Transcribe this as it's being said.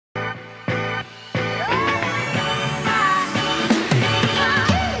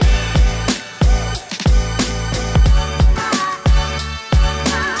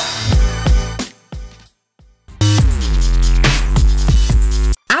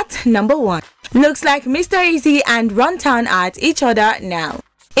At number 1, looks like Mr. EAZI and RUNTOWN are at each other now.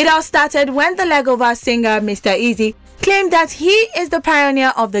 It all started when the Legova singer Mr. EAZI claimed that he is the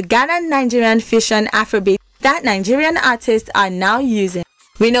pioneer of the Ghana-Nigerian fusion Afrobeat that Nigerian artists are now using.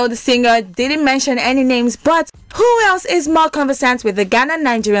 We know the singer didn't mention any names, but who else is more conversant with the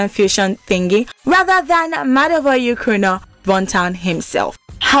Ghana-Nigerian fusion thingy rather than Madova crooner RUNTOWN himself?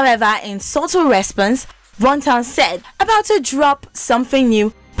 However, in subtle response, RUNTOWN said, "About to drop something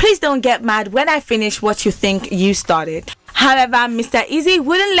new. Please don't get mad when I finish what you think you started." However, Mr. EAZI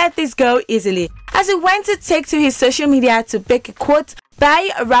wouldn't let this go easily, as he went to take to his social media to pick a quote by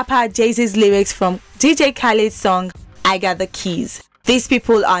rapper Jay-Z's lyrics from DJ Khaled's song, "I Got the Keys." These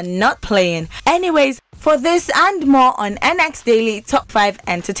people are not playing. Anyways, for this and more on NX Daily Top 5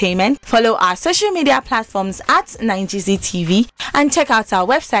 Entertainment, follow our social media platforms at Nigezie TV and check out our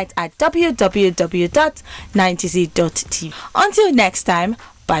website at www.nigezie.tv. Until next time,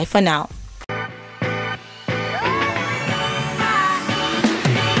 bye for now.